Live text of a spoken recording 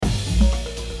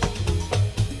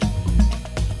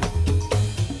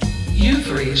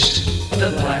reached the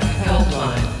Black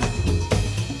Helpline.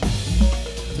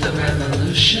 The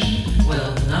revolution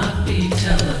will not be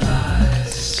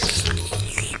televised.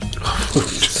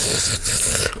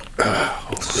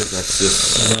 That's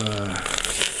just,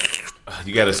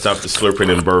 you gotta stop the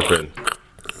slurping and burping.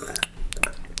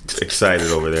 Excited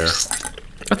over there.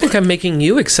 I think I'm making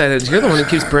you excited. You're the one who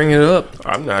keeps bringing it up.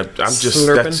 I'm not. I'm just.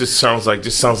 Slurping. That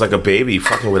just sounds like a baby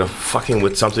fucking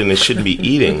with something they shouldn't be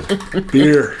eating.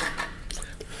 Beer.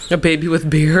 A baby with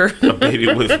beer. A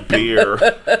baby with beer.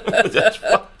 That's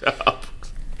fucked up.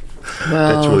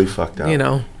 Well, That's really fucked up. You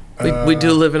know, we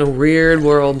do live in a weird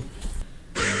world.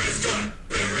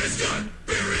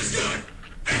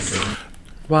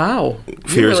 Wow.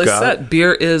 Fear is really God. set.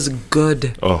 Beer is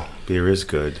good. Oh, beer is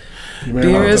good.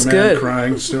 Beer is good.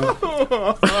 Crying still.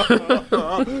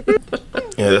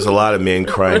 Yeah, there's a lot of men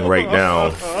crying right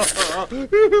now.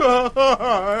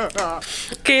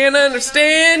 Can't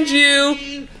understand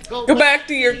you. Go back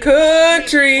to your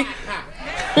country.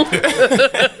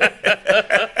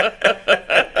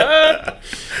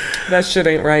 That shit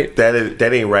ain't right.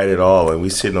 That ain't right at all. And we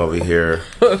sitting over here.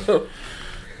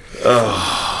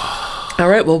 All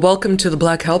right, well, welcome to the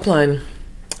Black Helpline.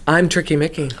 I'm Tricky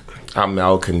Mickey. I'm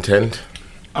malcontent.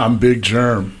 I'm Big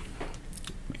Germ.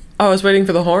 Oh, I was waiting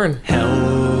for the horn.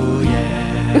 Hell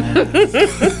yeah.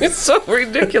 It's so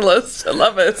ridiculous. I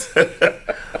love it.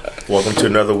 Welcome to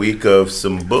another week of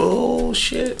some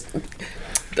bullshit.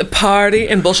 The party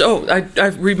and bullshit. Oh, I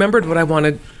remembered what I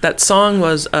wanted. That song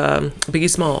was Biggie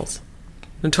Smalls.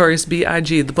 Notorious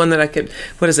B.I.G. The one that I could,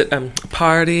 what is it?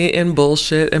 Party and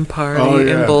bullshit and party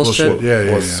and bullshit. Yeah.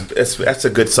 That's a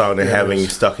good song to having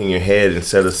stuck in your head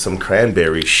instead of some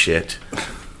cranberry shit.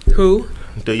 Who?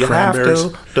 Do you have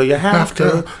to? Do you have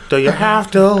to? Do you have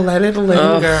to let it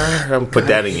linger? Put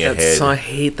that in your head. Song, I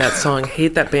hate that song.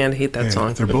 Hate that band. Hate that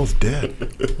song. They're both dead.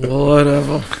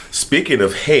 Whatever. Speaking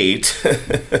of hate,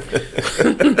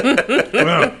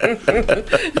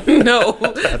 No,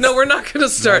 we're not going to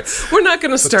start. We're not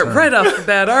going to start right off the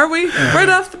bat, are we? Right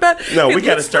off the bat. no, Hey, we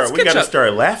got to let's start. We catch got to up.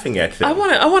 start laughing at things. I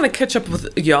want to catch up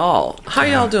with y'all. How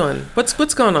y'all doing?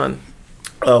 What's going on?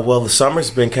 Well, the summer's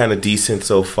been kind of decent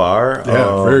so far.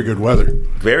 Yeah, very good weather.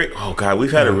 Oh God,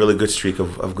 we've had a really good streak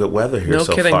of good weather here No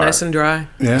so kidding, far. nice and dry.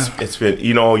 Yeah. It's been,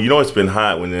 it's been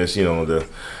hot when there's, the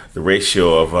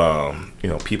ratio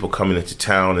of, people coming into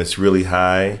town is really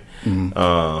high.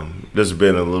 Mm-hmm. There's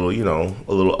been a little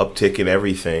uptick in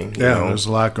everything. There's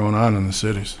a lot going on in the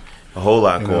cities. A whole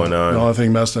lot going The on. only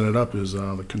thing messing it up is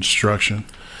the construction.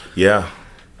 Yeah.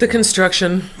 The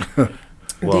construction.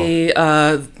 Well,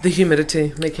 The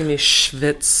humidity making me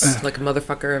schwitz like a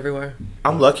motherfucker everywhere.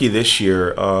 I'm lucky this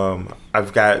year.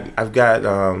 I've got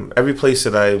every place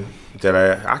that I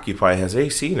occupy has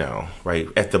AC now, right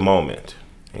at the moment.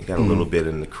 I got a little bit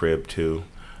in the crib too.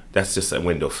 That's just a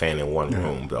window fan in one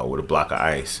room though, with a block of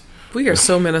ice. We are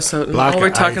so Minnesotan. Block All we're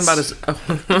of talking ice. about is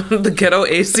the ghetto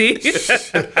AC.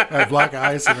 A black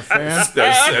ice and a fan.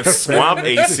 That's swamp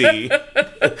AC.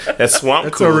 That's swamp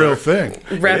That's cooler. a real thing.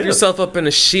 Wrap yourself up in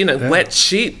a sheet, a wet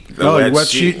sheet. You wet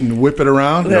sheet and whip it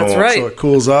around. That's right. So it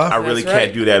cools off. I really That's can't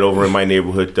right. do that over in my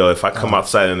neighborhood though. If I come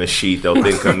outside in the sheet, they'll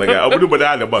think I'm like,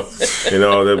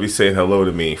 they'll be saying hello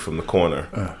to me from the corner.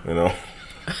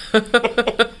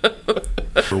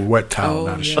 A wet towel,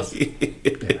 not a yes.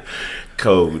 sheet.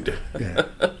 Code. Yeah.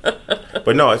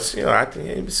 But no, it's I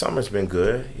think summer's been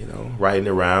good. Riding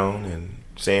around and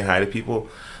saying hi to people.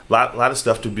 A lot of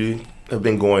stuff have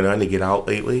been going on to get out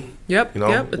lately. Yep,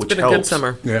 it's which been a good helps.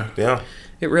 summer. Yeah. Yeah.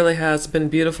 It really has been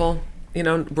beautiful.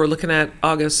 We're looking at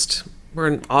August. We're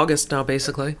in August now,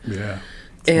 basically. Yeah.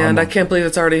 And I can't believe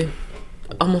it's already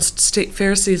almost state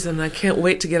fair season. I can't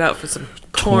wait to get out for some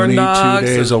corn 22 dogs.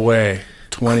 days away.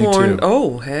 22. Corn.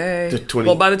 Oh, hey. The 20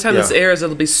 well, by the time this yeah. airs,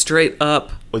 it'll be straight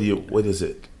up. What is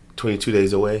it? 22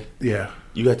 days away? Yeah.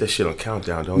 You got that shit on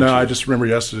countdown, don't you? No, I just remember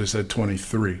yesterday said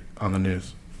 23 on the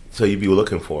news. So you be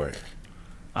looking for it.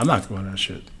 I'm not going to that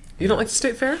shit. You don't like the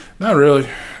state fair? Not really.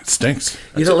 It stinks.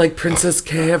 You don't like Princess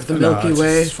K of the Milky it's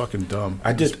Way? It's fucking dumb.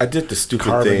 I did the stupid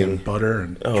Carving thing. in butter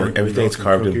and Everything's milk and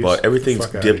carved in cookies. butter. Everything's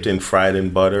Fuck outta dipped here. and fried in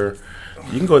butter.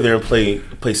 You can go there and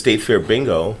play state fair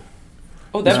bingo.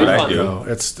 Oh, that'd That's be what I fun. do. No,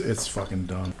 it's fucking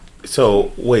dumb.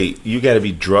 So wait, you got to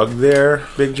be drugged there,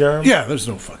 Big Germ? Yeah, there's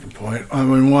no fucking point. I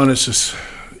mean, one, it's just,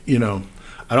 I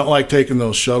don't like taking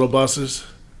those shuttle buses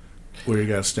where you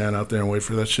got to stand out there and wait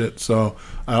for that shit. So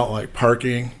I don't like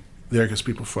parking there because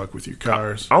people fuck with your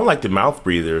cars. I don't like the mouth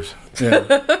breathers.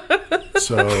 Yeah.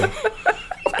 So,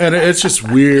 and it's just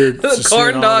weird. The to seeing all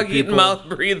corn the dog eating people, mouth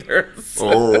breathers.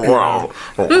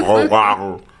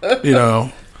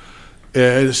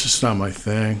 It's just not my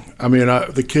thing. I mean,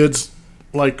 the kids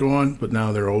like going, but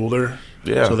now they're older.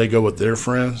 Yeah. So they go with their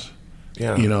friends.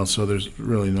 Yeah. You know, so there's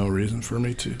really no reason for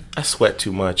me to. I sweat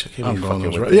too much. I can't I'm be going fucking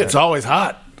those with right. that. It's always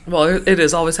hot. Well, it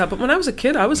is always hot. But when I was a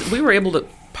kid, we were able to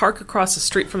park across the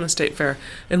street from the state fair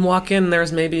and walk in.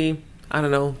 There's maybe, I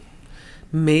don't know,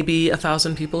 maybe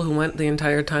 1,000 people who went the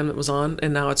entire time it was on,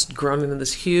 and now it's grown into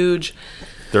this huge.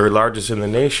 They're largest in the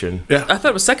nation. Yeah. I thought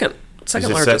it was second Is it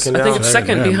largest. second I think now? it's Second,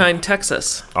 second yeah. behind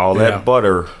Texas. All Yeah. that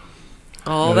butter.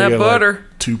 All They that get butter.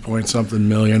 Like 2-point-something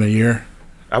million a year.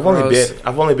 I've Gross.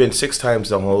 only been 6 times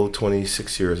the whole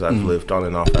 26 years I've lived on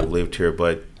and off. I've lived here,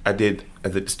 but I did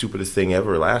the stupidest thing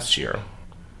ever last year.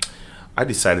 I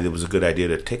decided it was a good idea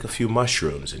to take a few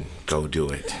mushrooms and go do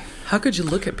it. How could you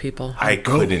look at people? I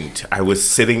couldn't. I was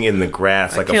sitting in the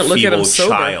grass like a can't look at feeble 'em sober.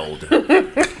 child.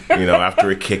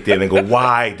 After it kicked in and go,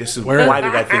 why? Why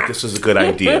did I think this was a good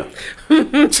idea?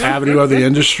 Avenue of the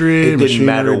Industry, It didn't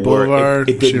matter Machinery Boulevard,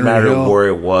 it didn't Machinery matter Hill, where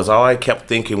it was. All I kept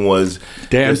thinking was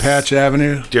Dan there's- Patch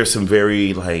Avenue. There's some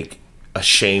very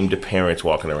ashamed parents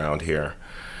walking around here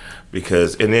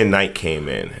and then night came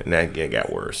in and that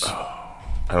got worse.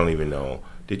 I don't even know.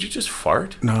 Did you just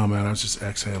fart? No, man, I was just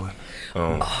exhaling.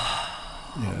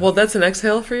 Well, that's an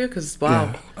exhale for you, because wow,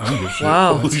 Yeah, I don't give a shit.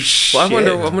 wow. Holy Well,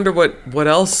 I shit. wonder what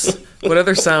else, what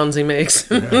other sounds he makes,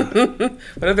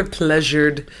 what other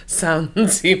pleasured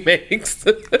sounds he makes.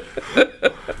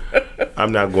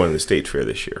 I'm not going to the state fair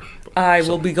this year. I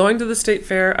will be going to the state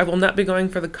fair. I will not be going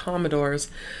for the Commodores,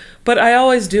 but I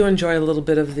always do enjoy a little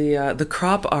bit of the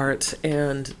crop art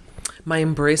and my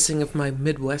embracing of my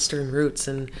Midwestern roots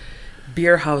and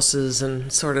beer houses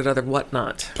and sort of other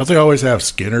whatnot. Don't they always have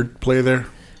Skinner play there?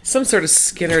 Some sort of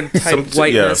Skinner type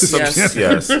whiteness.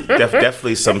 Yes.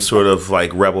 Definitely some sort of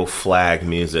rebel flag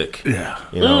music. Yeah.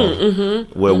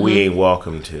 Where we ain't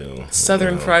welcome to.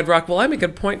 Southern Fried Rock. Well, I make a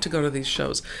point to go to these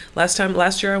shows. Last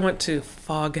year I went to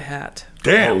Fog Hat.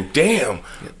 Damn. Oh, damn.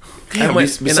 Damn,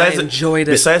 went, and I enjoyed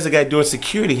it. Besides the guy doing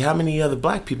security, how many other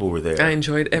black people were there? I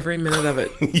enjoyed every minute of it.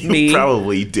 You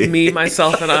probably did. Me,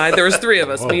 myself, and I. There was 3 of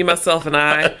us. Me, myself, and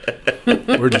I.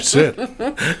 Where'd you sit?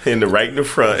 right in the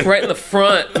front. Right in the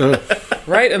front.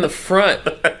 Right in the front.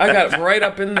 I got right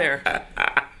up in there.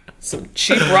 Some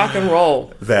cheap rock and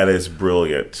roll. That is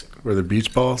brilliant. Were there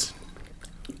beach balls?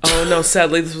 Oh, no,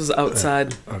 sadly, this was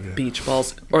outside Okay. beach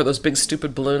balls. Or those big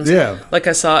stupid balloons. Yeah. Like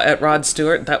I saw at Rod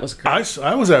Stewart. That was great.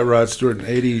 I was at Rod Stewart in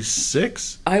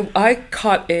 '86. I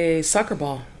caught a soccer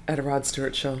ball at a Rod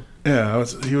Stewart show. Yeah,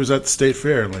 he was at the State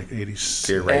Fair in '86.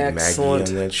 They're right, Maggie, Excellent.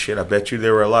 and that shit. I bet you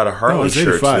there were a lot of No, it Harley was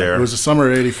shirts '85. there. It was the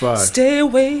summer of '85. Stay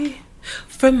away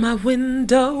from my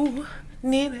window.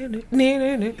 Is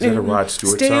that a Rod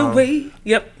Stewart Stay song? away,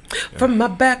 yep, from my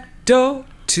back door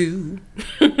too.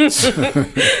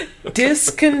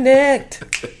 Disconnect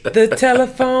the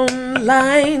telephone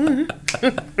line.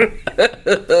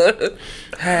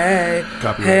 Hey,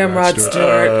 Copyright hey, I'm Rod Rod Stewart.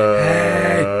 Stewart.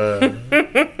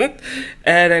 Hey.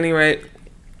 At any rate,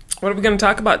 what are we going to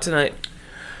talk about tonight?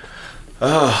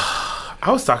 I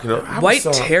was talking to White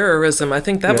terrorism. I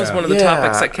think that was Yeah. one of the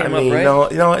topics that came up, right?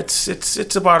 No,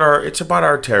 it's about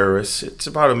our terrorists. It's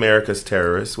about America's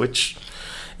terrorists, which,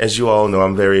 as you all know,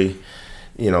 I'm very,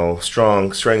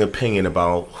 strong opinion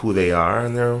about who they are,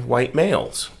 and they're white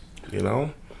males.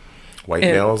 White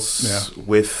And- males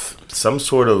with some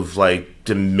sort of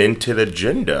demented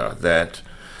agenda that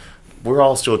we're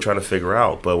all still trying to figure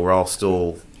out, but we're all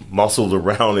still muscled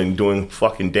around and doing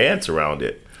fucking dance around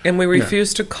it. And we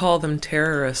refuse to call them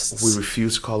terrorists. We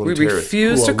refuse to call them We terrorists.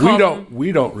 refuse to Well, call we them. don't.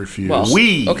 We don't refuse. Well,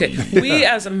 We. Okay, we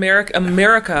as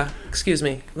America, excuse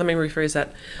me, let me rephrase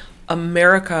that.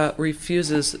 America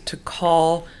refuses to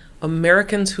call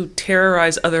Americans who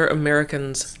terrorize other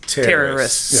Americans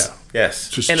terrorists. Yeah. Yes.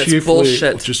 just and it's chiefly,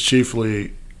 bullshit. Just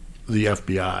chiefly, the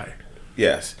FBI.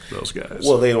 Yes. Those guys.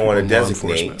 Well, they don't want to Law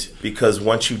designate enforcement. because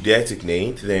once you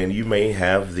designate, then you may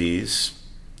have these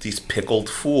pickled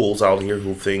fools out here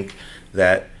who think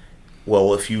that,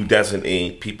 well, if you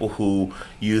designate people who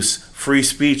use free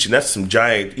speech, and that's some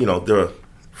giant, the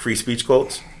free speech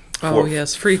quotes. Oh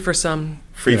yes, free for some.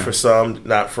 Free for some,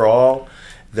 not for all.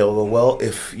 They'll go, well,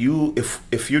 if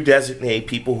you designate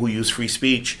people who use free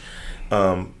speech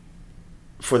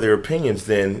for their opinions,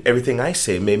 then everything I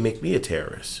say may make me a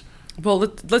terrorist. Well,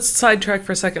 let's sidetrack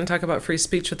for a second and talk about free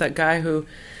speech with that guy who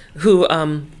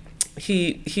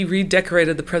he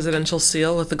redecorated the presidential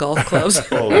seal with the golf clubs.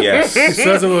 Oh yes. He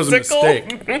says it was a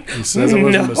mistake. He says it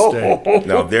was a mistake.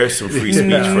 Now there's some free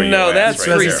speech for you. No, that's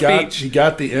right free there. speech. He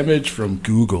got the image from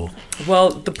Google. Well,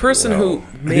 the person who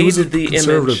He made was a the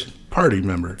conservative image, party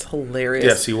member. hilarious.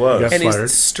 Yes, he was. Got and fired.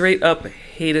 he's straight up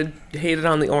hated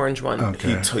on the orange one.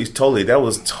 Okay. He's totally. That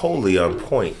was totally on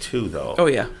point too, though. Oh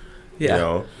yeah, Yeah. You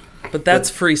know, But that's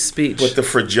free speech. but the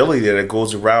fragility that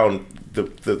goes around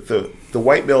the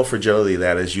white male fragility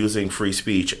that is using free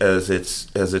speech as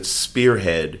its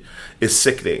spearhead is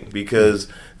sickening, because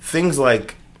things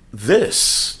like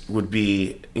this would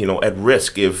be, at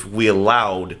risk if we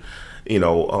allowed,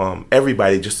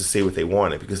 everybody just to say what they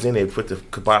wanted, because then they'd put the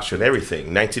kibosh on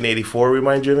everything. 1984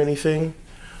 remind you of anything?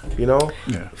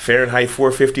 Yeah. Fahrenheit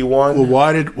 451. Well,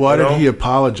 why did know? he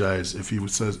apologize if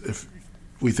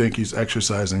we think he's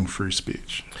exercising free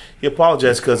speech? He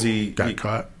apologized because he Got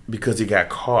caught? Because he got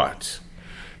caught.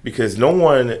 Because no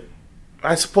one,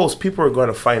 I suppose people are going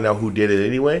to find out who did it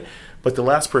anyway, but the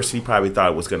last person he probably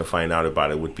thought was going to find out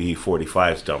about it would be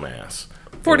 45's dumbass.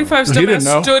 45's He didn't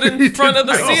know. dumbass stood in front of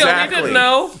the seal. Exactly. He didn't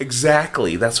know.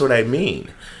 Exactly. That's what I mean.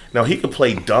 Now, he can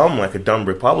play dumb like a dumb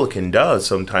Republican does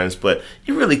sometimes, but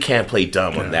you really can't play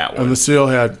dumb on that one. And the seal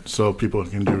had, so people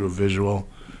can do a visual,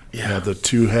 had the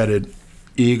two-headed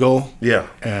eagle Yeah.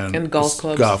 And golf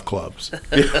clubs. Golf clubs.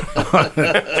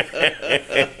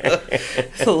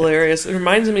 It's hilarious. It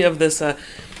reminds me of this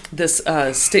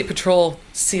State Patrol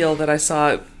seal that I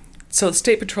saw. So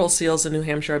State Patrol seals in New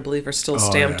Hampshire, I believe, are still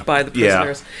stamped yeah. by the Yeah.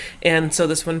 prisoners. And so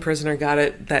this one prisoner got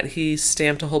it that he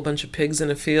stamped a whole bunch of pigs in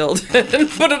a field and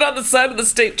put it on the side of the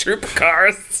state trooper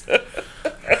cars.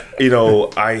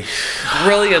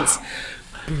 Brilliance.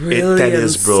 That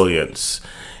is brilliance.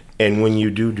 And when you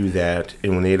do that,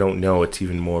 and when they don't know, it's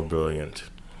even more brilliant.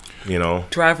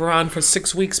 Drive around for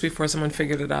 6 weeks before someone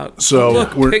figured it out. So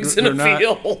Look, pigs in a they're not-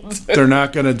 field. They're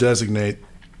not going to designate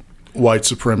white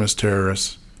supremacist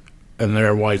terrorists, and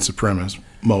they're white supremacists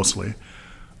mostly.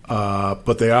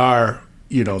 But they are,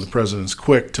 the president's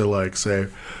quick to say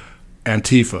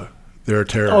Antifa, they're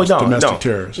terrorists, domestic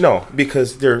terrorists. No,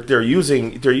 because they're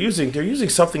using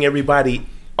something everybody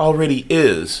already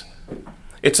is.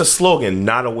 It's a slogan,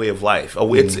 not a way of life.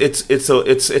 It's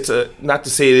a not to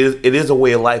say it is a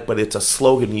way of life, but it's a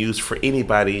slogan used for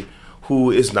anybody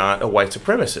who is not a white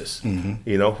supremacist.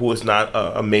 Who is not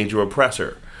a major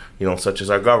oppressor. Such as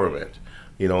our government.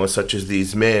 And such as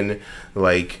these men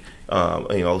like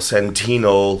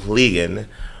Santino Ligon,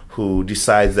 who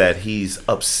decides that he's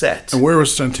upset. And where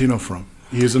was Santino from?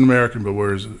 He's an American, but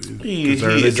where is it? He They're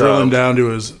is, drilling down to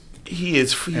his. He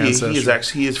is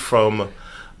from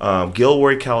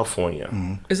Gilroy,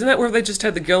 California. Isn't that where they just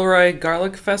had the Gilroy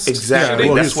Garlic Fest? Exactly.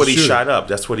 Yeah, well, That's he's what the he shooter. shot up.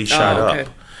 That's what he shot okay. up.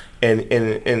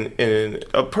 And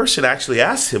a person actually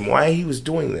asked him why he was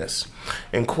doing this.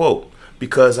 And quote,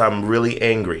 "Because I'm really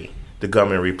angry," the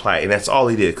gunman replied. And that's all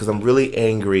he did, because I'm really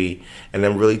angry and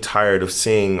I'm really tired of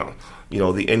seeing,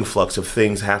 the influx of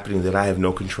things happening that I have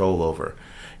no control over.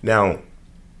 Now,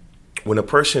 when a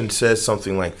person says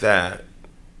something like that,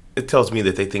 it tells me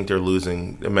that they think they're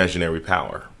losing imaginary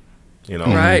power.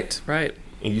 Right.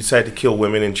 And you decide to kill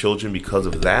women and children because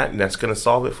of that, and that's going to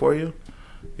solve it for you?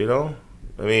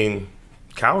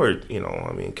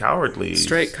 Cowardly.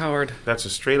 Straight coward. That's a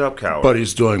straight up coward. But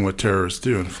he's doing what terrorists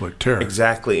do, inflict terror.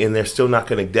 Exactly, and they're still not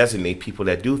going to designate people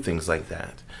that do things like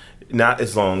that. Not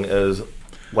as long as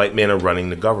white men are running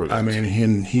the government. I mean,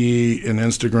 he in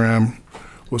Instagram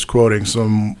was quoting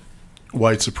some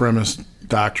white supremacist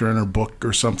doctrine or book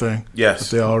or something. Yes.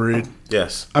 That they all read.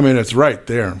 Yes. I mean, it's right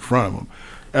there in front of them.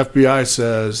 FBI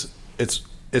says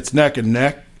it's neck and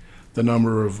neck, the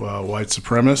number of white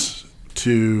supremacists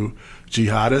to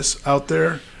jihadists out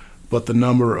there, but the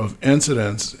number of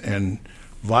incidents and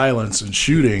violence and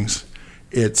shootings,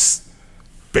 it's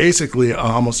basically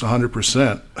almost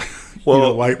 100%.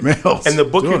 White males. And the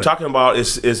book doing you're it. talking about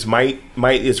is Might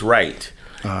is Right,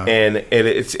 and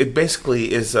it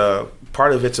basically is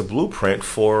part of it's a blueprint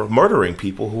for murdering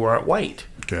people who aren't white.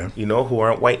 Okay. Who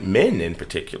aren't white men in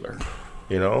particular.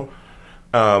 And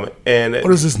What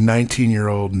does this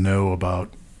 19-year-old know about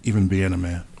even being a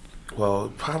man?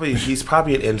 Well, he's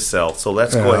probably an incel. So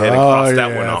let's go ahead and cross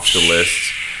that one off the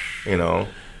list.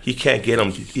 He can't get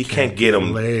him. He can't get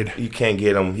him laid. He can't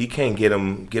get him. He can't get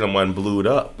him unblued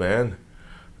up, man.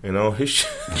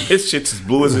 His shit's as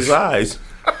blue as his eyes.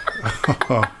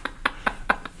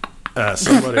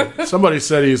 Somebody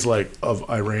said he's of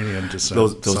Iranian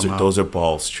descent. Those are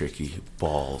balls, Tricky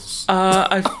balls.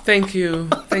 I thank you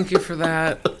for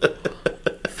that.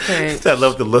 Thanks. I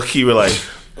love the look. You were like,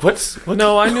 "What?"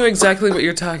 No, I knew exactly what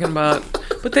you're talking about.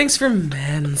 But thanks for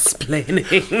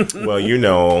mansplaining.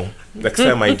 Well, next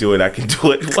time I do it, I can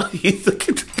do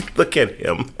it. Look at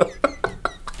him.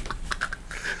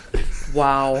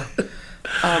 Wow.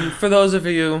 For those of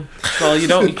you,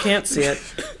 you can't see it.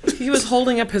 He was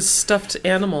holding up his stuffed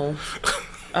animal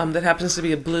that happens to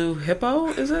be a blue hippo.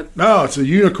 Is it No, it's a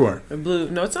unicorn. a blue?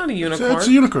 No, it's not a unicorn. It's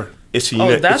a unicorn. It's a Oh,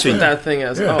 uni- that's it's a- what that thing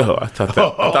is. Yeah. Oh, Oh, I thought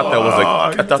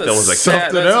that was a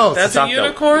Something that's, else. That's I a thought that-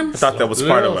 unicorn. I thought that was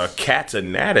Something part of else. a cat's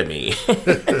anatomy.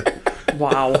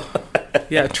 Wow.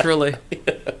 Yeah, truly.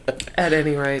 At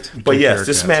any rate, But Take yes, care,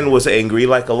 this cats. man was angry,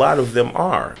 like a lot of them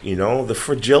are. You know, the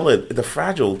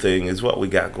fragile thing is what we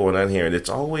got going on here, and it's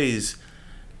always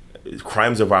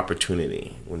crimes of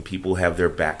opportunity when people have their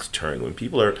backs turned. When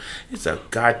people are, it's a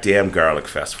goddamn garlic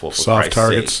festival for Soft Christ's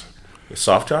targets. sake.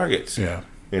 Soft targets. Yeah.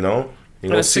 You know,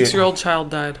 and a 6-year-old child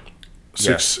died.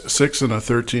 Six and a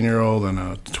 13-year-old and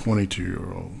a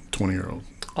 22-year-old, 20-year-old.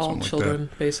 All something children,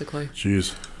 basically. Like that.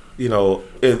 Jeez. You know,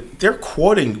 they're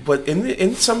quoting, but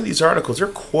in some of these articles, they're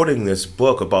quoting this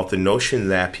book about the notion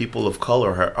that people of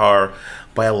color are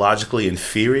biologically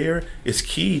inferior. Is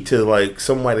key to like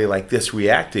somebody like this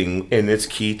reacting, and it's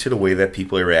key to the way that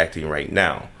people are reacting right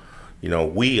now. You know,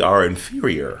 we are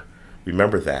inferior.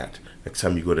 Remember that. Next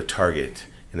time you go to Target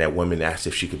and that woman asks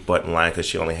if she could butt in line because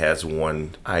she only has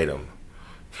one item.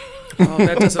 Oh,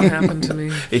 that doesn't happen to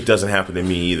me. It doesn't happen to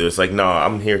me either. It's like, no,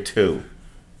 I'm here too.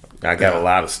 I got a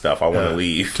lot of stuff. I want to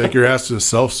leave. Take your ass to the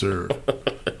self-serve.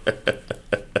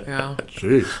 Yeah.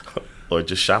 Jeez. Or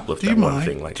just shoplift Do you that one mind?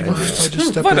 thing like Do I you mind did. if I just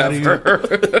step out of here?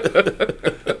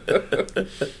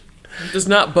 Does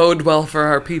not bode well for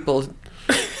our people.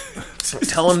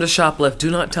 Tell them to shoplift. Do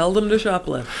not tell them to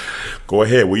shoplift. Go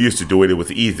ahead. We used to do it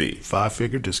with easy.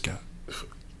 5-figure discount.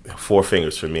 4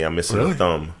 fingers for me. I'm missing Really? a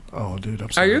thumb. Oh, dude, I'm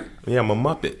Are sorry. you? Yeah, I'm a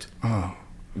Muppet. Oh,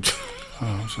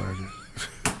 I'm sorry, dude.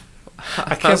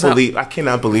 I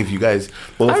cannot believe you guys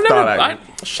both I've thought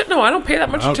shit, no, I don't pay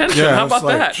that much Oh, attention. yeah, How it's about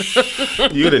like,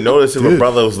 that? you'd have noticed if a Dude.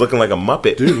 brother was looking like a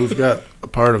Muppet. Dude, we've got a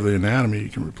part of the anatomy you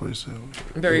can replace that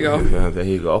with. There you go. Yeah, there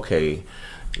you go. Okay.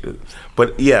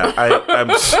 But yeah, I'm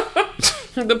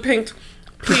The pink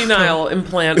penile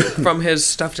implant from his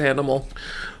stuffed animal.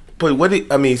 but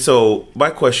so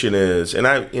my question is, and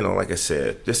like I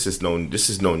said, this is no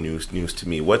news to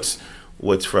me. What's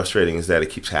frustrating is that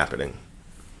it keeps happening.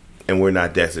 And we're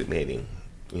not designating.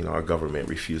 You know, our government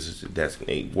refuses to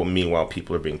designate. Well, meanwhile,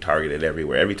 people are being targeted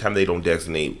everywhere. Every time they don't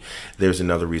designate, there's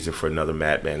another reason for another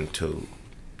madman to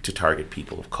target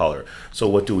people of color. So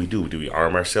what do? Do we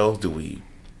arm ourselves? Do we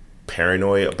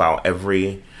paranoid about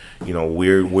every,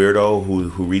 weirdo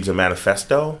who reads a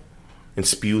manifesto and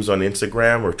spews on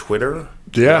Instagram or Twitter?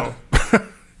 Yeah.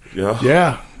 You know?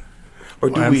 Yeah. Or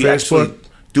do And we Facebook. actually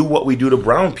do what we do to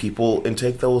brown people and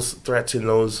take those threats and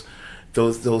those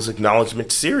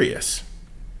acknowledgments serious?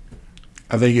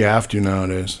 I think you have to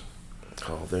nowadays.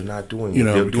 Oh, they're not doing You it.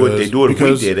 know, They'll do it. They do it if we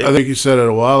because did it. I think you said it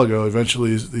a while ago.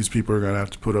 Eventually, these people are going to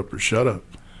have to put up or shut up.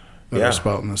 That Yeah. are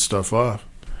spouting this stuff off.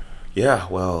 Yeah,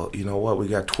 well, you know what? We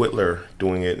got Twitler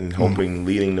doing it and hoping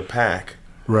leading the pack.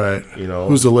 Right. You know.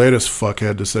 Who's the latest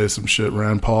fuckhead to say some shit?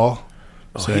 Rand Paul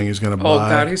saying he's going to Oh buy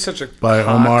God, he's such a buy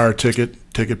cock. Omar a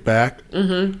ticket back.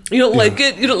 You don't like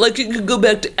it. You don't like it. You can go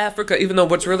back to Africa. Even though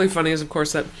what's really funny is, of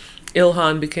course, that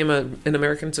Ilhan became an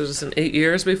American citizen 8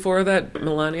 years before that,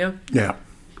 Melania. Yeah.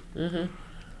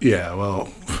 Yeah. Well.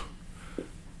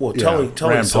 Well, Yeah, tell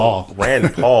me Rand some- Paul.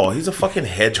 Rand Paul. He's a fucking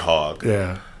hedgehog.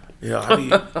 Yeah. Yeah, I mean,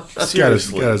 Got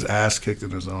seriously. his ass kicked in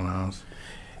his own house.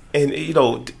 And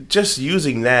just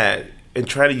using that and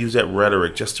try to use that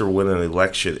rhetoric just to win an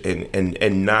election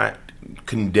and not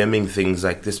condemning things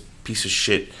like this piece of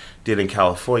shit did in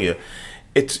California,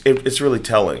 it's really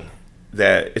telling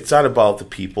that it's not about the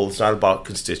people, it's not about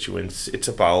constituents, it's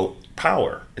about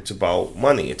power, it's about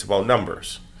money, it's about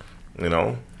numbers.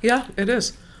 Yeah, it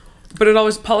is. But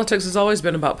politics has always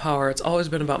been about power. It's always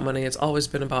been about money. It's always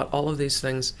been about all of these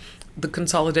things. The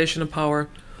consolidation of power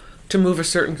to move a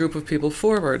certain group of people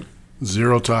forward.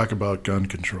 Zero talk about gun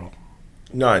control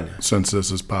None. since this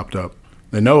has popped up.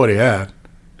 They know what he had.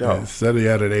 No. They said he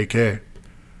had an AK.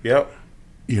 Yep.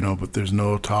 But there's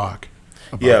no talk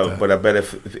about Yeah, that. but I bet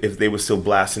if they were still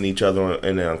blasting each other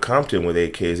in Compton with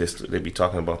AKs, they'd be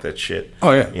talking about that shit.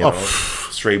 Oh, yeah. You know,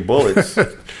 straight bullets.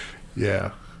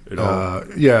 Yeah. You know?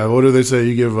 Yeah, what do they say?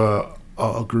 You give a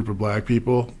group of black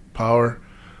people power,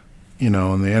 and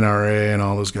the NRA and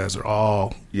all those guys are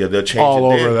all Yeah, they'll change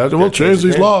all it over there. that. We'll change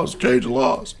these it there. laws. Change the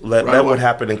laws. Let Right away. what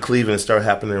happened in Cleveland start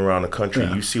happening around the country.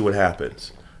 Yeah. You see what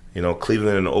happens.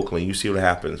 Cleveland and Oakland, you see what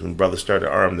happens when brothers start to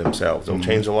arm themselves. They'll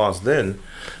change the laws then.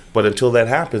 But until that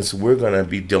happens, we're going to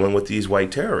be dealing with these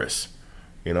white terrorists.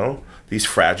 These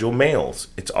fragile males.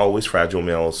 It's always fragile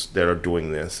males that are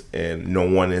doing this, and no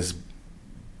one is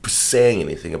saying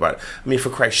anything about it. I mean, for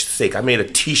Christ's sake, I made a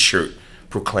T-shirt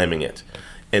proclaiming it,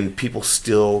 and people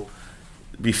still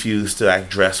refuse to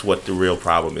address what the real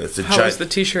problem is. How was the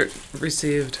T-shirt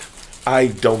received? I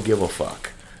don't give a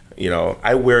fuck. You know,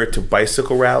 I wear it to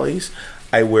bicycle rallies.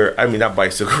 Not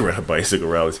bicycle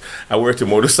rallies. I wear it to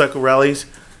motorcycle rallies.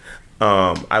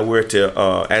 I wear it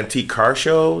to antique car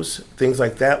shows, things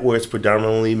like that, where it's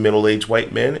predominantly middle-aged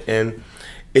white men, and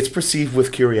it's perceived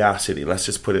with curiosity. Let's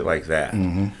just put it like that.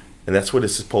 Mm-hmm. And that's what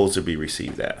it's supposed to be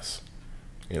received as.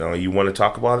 You know, you want to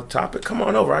talk about a topic? Come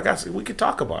on over. We could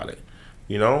talk about it.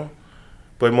 You know,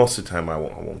 but most of the time I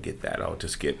won't get that. I'll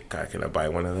just get, can I buy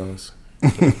one of those?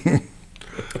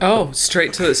 Oh,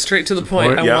 straight to the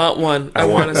point. I Yep. want one. I I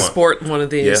want want to one. sport one of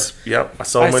these. Yep. I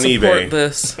saw them on support eBay.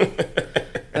 this.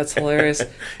 That's hilarious.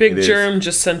 Big It is. Germ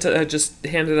just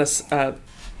handed us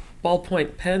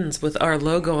ballpoint pens with our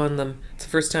logo on them. It's the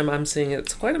first time I'm seeing it.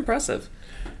 It's quite impressive.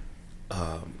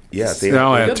 Yeah,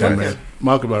 Now I Good have 10 looking. there.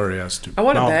 Malcolm already has 2. I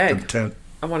want a No, bag. 10.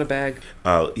 I want a bag.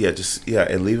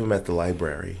 and leave them at the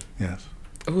library. Yes.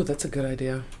 Oh, that's a good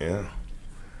idea. Yeah,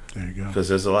 There you go. because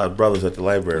there's a lot of brothers at the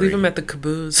library. Leave them at the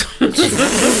caboose.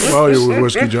 Well, you're with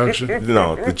Whiskey Junction.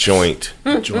 No, the joint.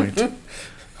 Joint.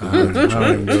 I don't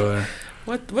even go there.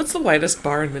 What's the whitest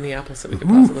bar in Minneapolis that we could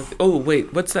possibly? Oh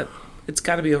wait, what's that? It's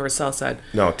got to be over South Side.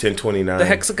 No, 1029. The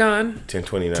Hexagon.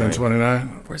 1029.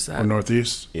 1029 Where's or that?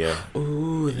 Northeast. Yeah,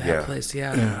 Ooh, that Yeah. place.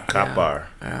 Yeah. Yeah. Cop Yeah. Bar.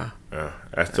 Yeah.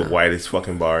 That's the whitest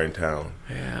fucking bar in town.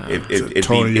 Yeah.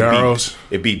 Tony Yarrow's.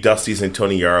 It'd be Dusty's and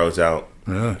Tony Yarrow's out.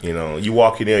 Yeah. You know, you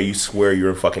walk in there, you swear you're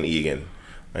in fucking Egan.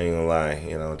 I ain't gonna lie.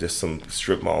 You know, just some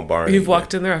strip mall bar. You've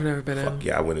walked in there. I've never been in. Fuck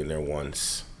yeah, I went in there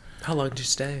once. How long did you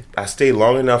stay? I stayed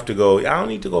long enough to go, I don't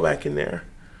need to go back in there.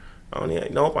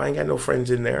 Nope, I ain't got no friends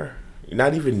in there. You're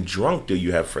not even drunk do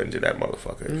you have friends in that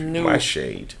motherfucker. No. My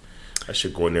shade. I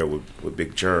should go in there with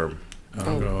Big Germ. I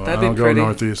don't go, that'd I be don't go pretty.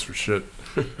 Northeast for shit.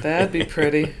 That'd be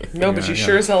pretty. No, but you Yeah.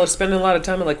 sure as hell are spending a lot of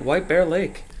time at like White Bear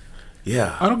Lake.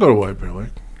 Yeah. I don't go to White Bear Lake.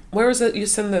 Where was it? You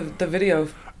send the video.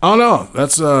 Oh, no.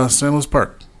 That's St. Louis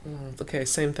Park. Okay,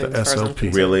 same thing. The as far as I'm SLP.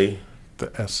 concerned. Really? The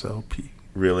SLP.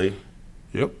 Really?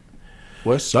 Yep.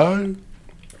 West Side.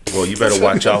 Well, you better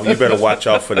watch out. You better watch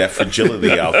out for that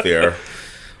fragility out there.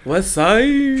 West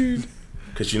Side.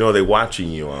 Because you know they're watching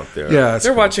you out there. Yeah. That's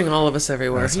They're cool. watching all of us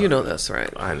everywhere. You know this,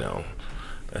 right? I know.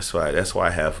 That's why I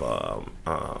have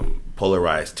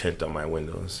polarized tint on my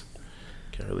windows.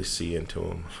 Can't really see into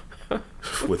them.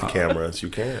 With cameras, you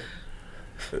can't.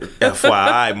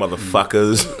 FYI,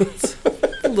 motherfuckers.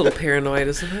 A little paranoid,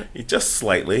 isn't it? Just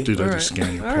slightly. Dude, they All just right.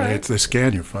 scan your All plates. They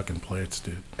scan your fucking plates,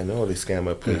 dude. I know they scan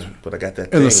my plates, but I got that In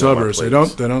thing the on suburbs, my they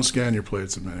plates. don't scan your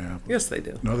plates in Minneapolis. Yes, they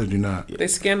do. No, they do not. They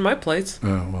scan my plates.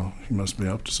 Oh, well, you must be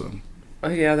up to something. Oh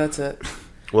yeah, that's it.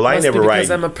 Well, I Must never be ride.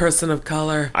 because I'm a person of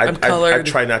color. I I'm colored. I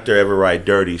try not to ever ride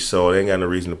dirty, so they ain't got no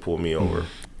reason to pull me over.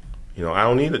 You know, I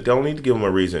don't need to give them a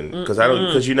reason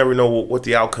because you never know what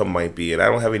the outcome might be, and I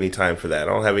don't have any time for that.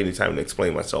 I don't have any time to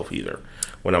explain myself either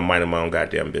when I'm minding my own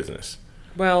goddamn business.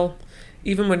 Well,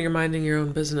 even when you're minding your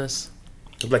own business.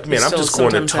 I'm like, man, You I'm still just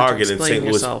going to sometimes have to Target in explain St.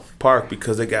 Louis yourself. Park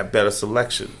because they got better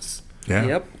selections. Yeah.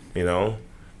 Yep. You know,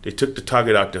 they took the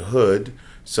Target out the hood,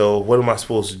 so what am I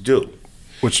supposed to do?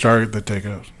 Which Target they take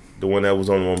out? The one that was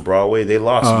on Broadway, they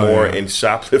lost more yeah. in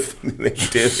shoplifting than they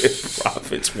did in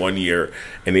profits one year,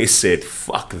 and they said,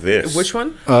 "Fuck this." Which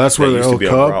one? That's where That the used to old be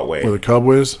on Cub, Broadway. where the Cub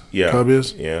is. Yeah, Cub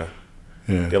is. Yeah,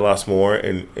 Yeah. they lost more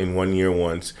in 1 year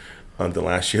once the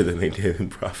last year than they did in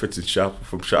profits and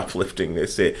from shoplifting. They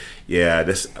said,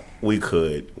 "Yeah, we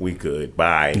could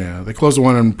buy Yeah. They closed the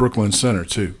one in Brooklyn Center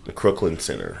too. the Crooklyn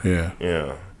Center." Yeah.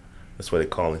 Yeah, that's why they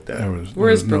call it that. Where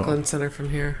is no- Brooklyn Center from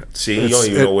here? See, you don't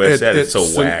even know where it's at. It's so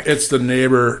the- whack. It's the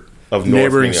neighboring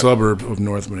Minneapolis. suburb of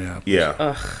North Minneapolis. Yeah.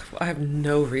 Ugh, I have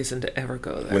no reason to ever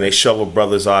go there. When they shovel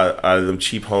brothers out of them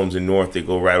cheap homes in North, they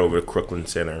go right over to Crooklyn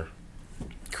Center.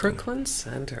 Crooklyn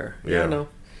Center. Yeah. No,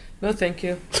 thank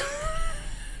you.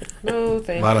 No,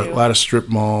 thank A you. lot of strip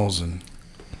malls and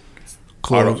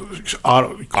clothing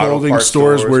parts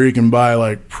stores stores. where you can buy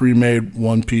like pre-made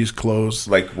one-piece clothes,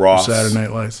 Like Ross. Saturday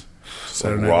Night Lights.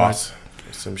 Saturday Night Lights. Ross.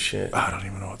 Some shit. I don't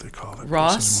even know what they call it.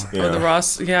 Ross? Yeah. Oh, the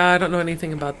Ross? Yeah, I don't know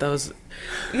anything about those.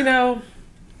 You know,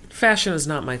 fashion is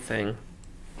not my thing.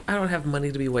 I don't have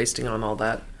money to be wasting on all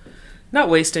that. Not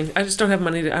wasting. I just don't have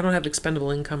money I don't have expendable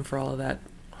income for all of that.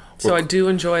 So I do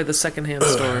enjoy the secondhand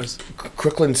stores.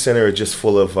 Crooklyn Center is just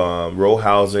full of row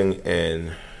housing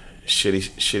and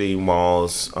shitty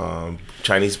malls,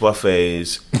 Chinese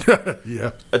buffets.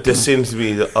 Yeah. There seems to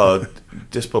be a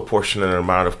disproportionate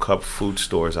amount of cup food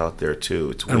stores out there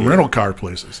too. It's And weird. rental car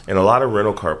places. And a lot of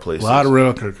rental car places. A lot of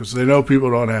rental cars because they know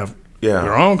people don't have Yeah.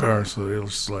 their own cars, so they'll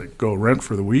just like go rent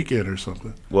for the weekend or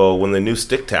something. Well, when the new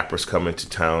stick tappers come into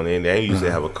town, and they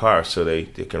usually have a car, so they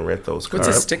can rent those cars.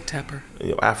 What's a stick tapper?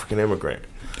 African immigrant.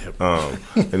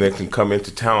 and they can come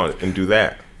into town and do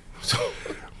that. So,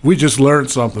 We just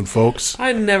learned something, folks.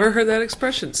 I never heard that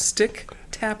expression. Stick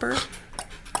tapper.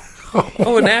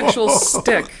 Oh, an actual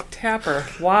stick tapper.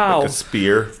 Wow. a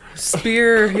spear.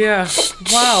 Spear. Yeah.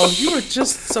 Wow. You were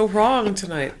just so wrong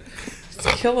tonight. It's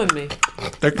killing me.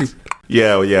 That can-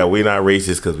 Yeah, we're not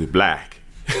racist because we black.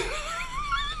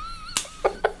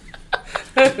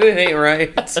 It ain't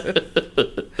right.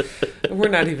 We're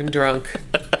not even drunk.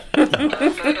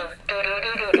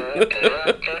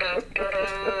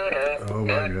 Oh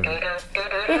my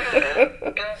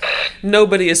god.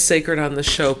 Nobody is sacred on the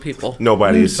show, people.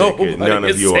 Nobody is sacred. Nobody None of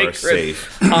is you are sacred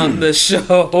safe. on the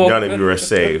show. None of you are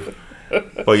safe.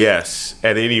 But yes,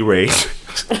 at any rate,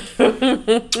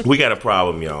 we got a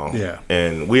problem, y'all. Yeah.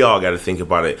 And we all got to think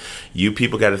about it. You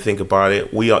people got to think about it.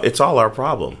 It's all our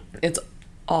problem. It's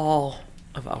all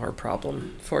of our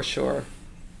problem, for sure.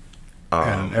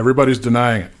 And everybody's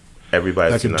denying it.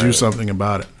 Everybody's That could denying do it. something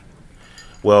about it.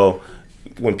 Well,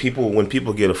 when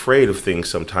people get afraid of things,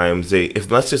 sometimes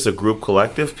unless it's a group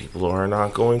collective, people are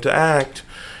not going to act.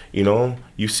 You know,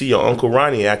 you see your Uncle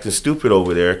Ronnie acting stupid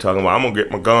over there, talking about I'm gonna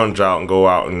get my guns out and go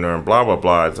out and blah blah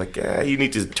blah. It's like, you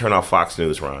need to turn off Fox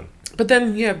News, Ron. But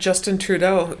then you have Justin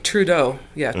Trudeau, Trudeau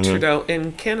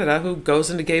in Canada, who goes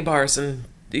into gay bars and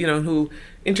who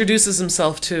introduces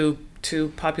himself to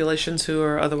populations who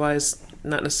are otherwise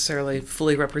not necessarily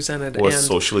fully represented. Or and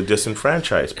socially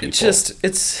disenfranchised people.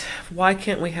 it's why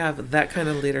can't we have that kind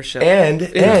of leadership? And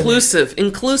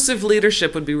inclusive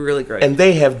leadership would be really great. And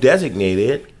they have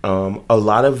designated a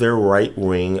lot of their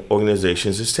right-wing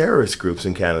organizations as terrorist groups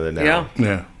in Canada now. Yeah.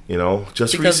 Yeah. You know,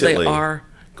 just because recently. they are.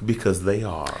 Because they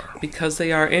are. Because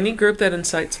they are. Any group that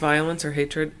incites violence or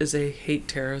hatred is a hate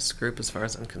terrorist group, as far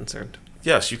as I'm concerned.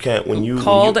 Yes, you can't.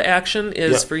 Call to action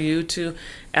is Yeah. for you to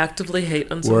actively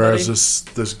hate on somebody. Whereas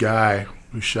this guy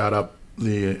who shot up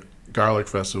the Garlic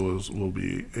Festival will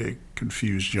be a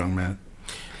confused young man.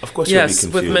 Of course, you'll be Yes,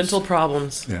 confused. with mental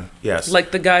problems. Yeah. Yes. Like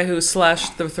the guy who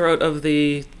slashed the throat of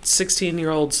the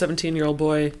 16-year-old, 17-year-old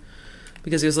boy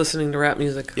because he was listening to rap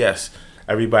music. Yes.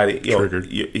 Everybody, Triggered.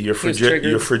 Your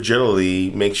triggered. fragility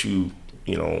makes you,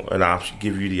 an option.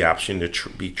 Give you the option to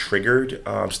be triggered.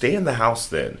 Stay in the house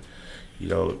then.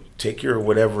 Take your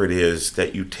whatever it is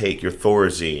that you take, your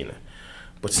Thorazine,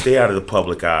 but stay out of the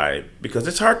public eye because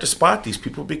it's hard to spot these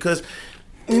people because,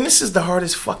 and this is the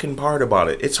hardest fucking part about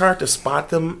it. It's hard to spot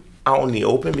them out in the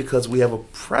open because we have a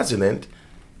president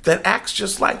that acts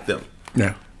just like them.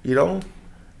 Yeah. The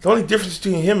only difference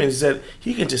between him is that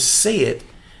he can just say it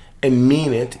and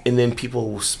mean it, and then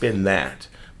people will spin that.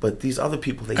 But these other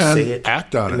people, they And say it,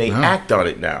 act on and it they now. act on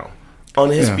it now on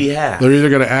his Yeah. behalf. They're either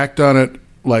going to act on it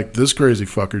like this crazy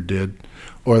fucker did,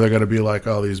 or they're going to be like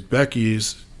all these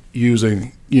Beckys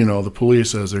using, the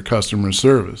police as their customer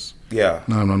service. Yeah.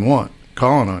 911,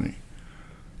 calling on you.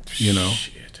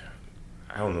 Shit.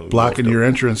 I don't know. Blocking your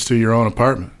entrance to your own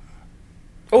apartment.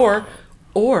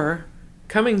 Or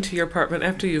coming to your apartment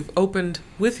after you've opened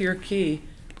with your key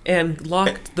and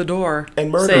locked the door and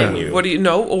murdering saying, you. What do you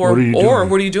know? Or What are you doing?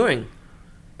 what are you doing?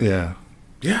 Yeah.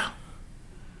 Yeah.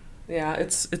 Yeah,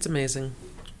 it's amazing.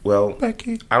 Well,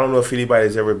 Becky. I don't know if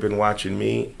anybody's ever been watching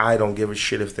me. I don't give a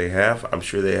shit if they have. I'm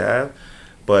sure they have.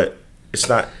 But it's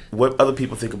not, what other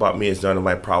people think about me is none of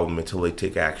my problem until they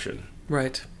take action.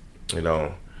 Right. And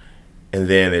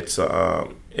then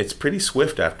it's pretty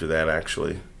swift after that,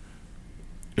 actually.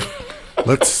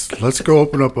 Let's go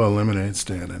open up a lemonade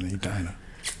stand in Edina.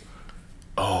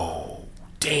 Oh,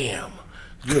 damn.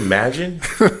 Can you imagine?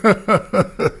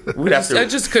 We'd have I to,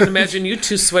 just couldn't imagine you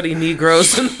two sweaty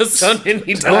Negroes in the sun in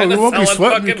Edina. Oh, we won't be selling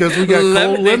sweating fucking because we got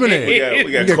cold lemonade.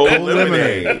 we got get cold cold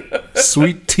lemonade.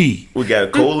 Sweet tea. We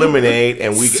got cold lemonade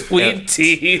and Sweet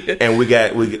tea. and we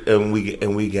got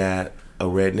a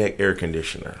redneck air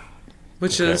conditioner,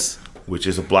 Which is, which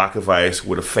is a block of ice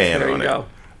with a fan there you on go. it.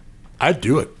 I'd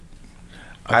do it.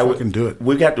 I would fucking do it.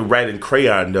 We got to write in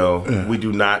crayon though. Yeah. We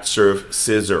do not serve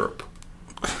scissor.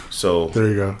 So There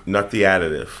you go. not the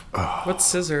additive. What's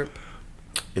scissor?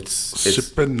 It's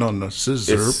Sipping on the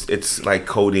scissor. it's like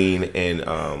codeine and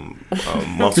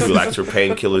muscle relaxer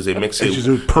painkillers. They mix They it. just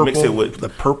do purple, Mix it with the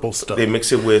purple stuff. They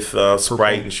mix it with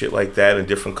Sprite and shit like that, and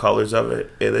different colors of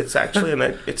it. And it's actually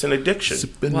it's an addiction.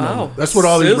 Sipping Wow. on- That's what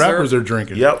all these Scissor. rappers are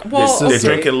drinking. Yep, Well, they're okay.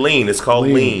 drinking lean. It's called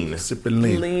lean. Sipping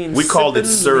lean. Lean. We called it Sippin'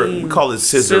 syrup. lean. We called it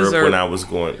scissor Scissor. when I was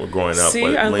growing up. See,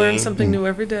 but I lean, learn something new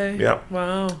every day. Yep.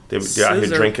 Wow. They're out here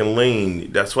Scissor. drinking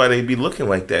lean. That's why they be looking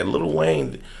like that. Lil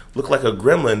Wayne look like a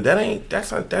gremlin. That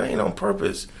ain't on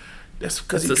purpose. That's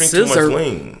because he That's a drinks too scissor. much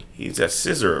lean. He's a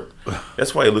scissor.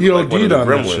 That's why he looks He like one of OD'd the on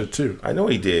that gremlins. shit, too. I know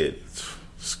he did.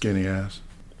 Skinny ass.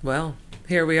 Well,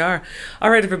 Here we are. All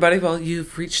right, everybody. Well,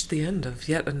 you've reached the end of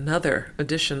yet another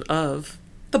edition of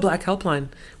the Black Helpline.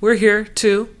 We're here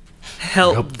to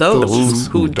help those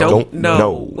who don't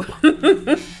know.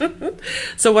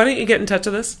 So why don't you get in touch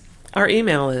with us? Our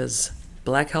email is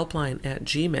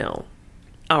blackhelpline@gmail.com.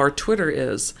 Our Twitter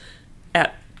is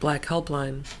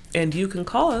 @blackhelpline. And you can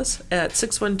call us at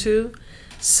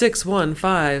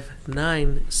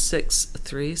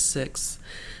 612-615-9636.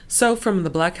 So from the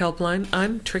Black Helpline,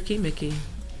 I'm Tricky Mickey.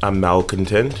 I'm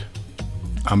malcontent.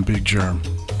 I'm Big Germ.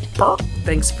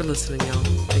 Thanks for listening, y'all.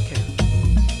 Take care.